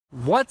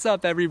What's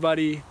up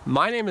everybody?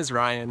 My name is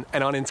Ryan,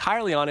 and on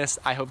Entirely Honest,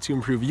 I hope to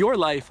improve your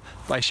life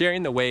by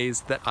sharing the ways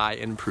that I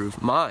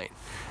improve mine.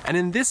 And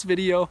in this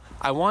video,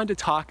 I wanted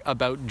to talk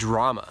about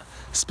drama,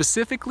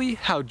 specifically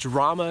how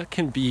drama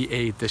can be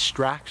a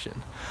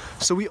distraction.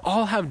 So we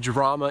all have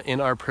drama in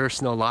our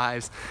personal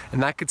lives,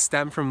 and that could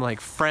stem from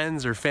like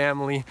friends or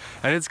family,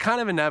 and it's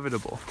kind of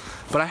inevitable.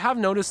 But I have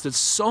noticed that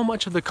so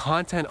much of the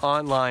content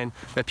online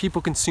that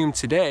people consume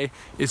today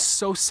is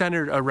so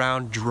centered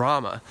around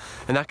drama.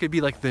 And that could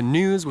be like the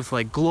news with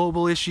like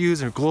global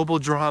issues or global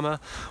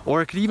drama,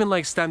 or it could even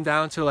like stem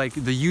down to like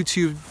the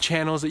YouTube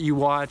channels that you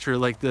watch or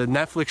like the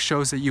Netflix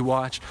shows that you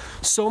watch.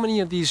 So many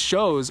of these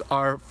shows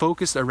are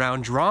focused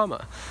around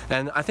drama.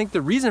 And I think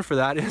the reason for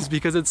that is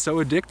because it's so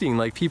addicting.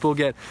 Like people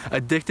get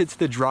addicted to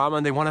the drama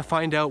and they want to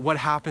find out what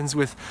happens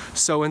with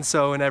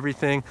so-and-so and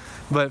everything.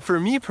 But for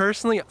me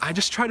personally, I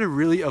just try to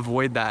really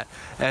avoid that.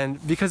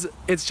 And because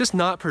it's just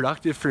not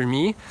productive for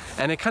me,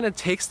 and it kind of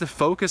takes the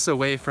focus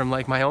away from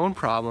like my own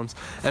problems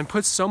and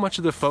puts so much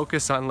of the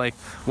focus on like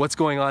what's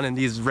going on in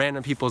these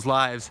random people's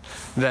lives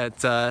that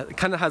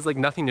kind of has like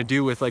nothing to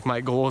do with like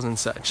my goals and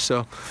such.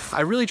 So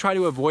I really try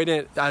to avoid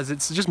it, as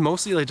it's just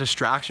mostly like a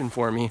distraction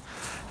for me.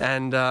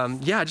 And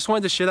yeah, I just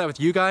wanted to share that with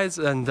you guys,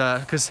 and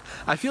because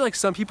I feel like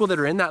some people that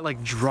are in that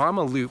like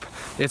drama loop,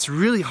 it's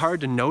really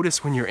hard to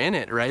notice when you're in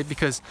it, right?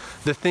 Because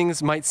the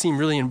things might seem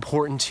really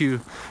important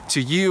to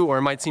you, or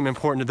it might seem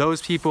important to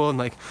those people, and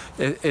like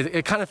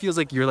it kind of feels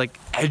like you're like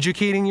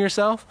educating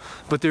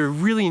yourself, but they're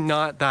really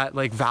not that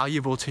like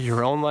valuable to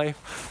your own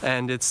life,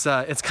 and it's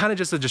kind of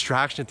just a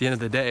distraction at the end of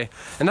the day.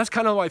 And that's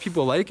kind of why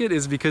people like it,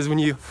 is because when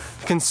you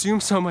consume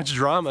so much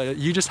drama,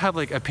 you just have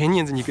like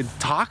opinions and you could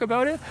talk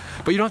about it,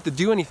 but you don't have to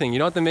do anything. You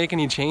don't have to make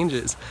any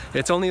changes.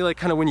 It's only like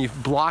kind of when you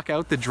block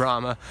out the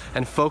drama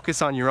and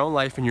focus on your own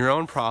life and your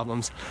own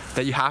problems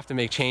that you have to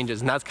make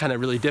changes, and that's kind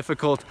of really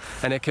difficult,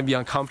 and it can be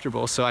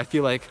uncomfortable. So I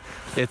feel like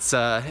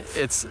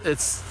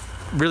it's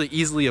really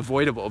easily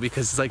avoidable,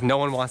 because it's like no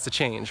one wants to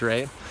change,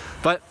 right?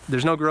 But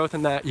there's no growth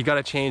in that. You got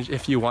to change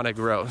if you want to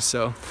grow.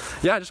 So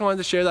yeah, I just wanted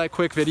to share that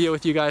quick video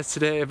with you guys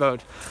today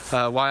about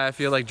why I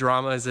feel like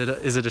drama is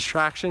a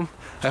distraction.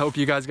 I hope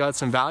you guys got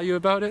some value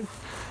about it.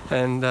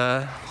 And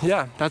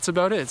yeah, that's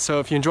about it. So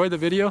if you enjoyed the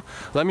video,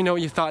 let me know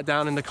what you thought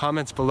down in the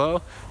comments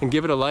below, and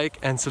give it a like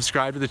and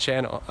subscribe to the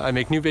channel. I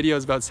make new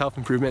videos about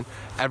self-improvement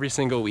every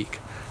single week.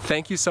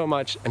 Thank you so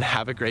much, and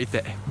have a great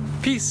day.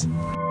 Peace.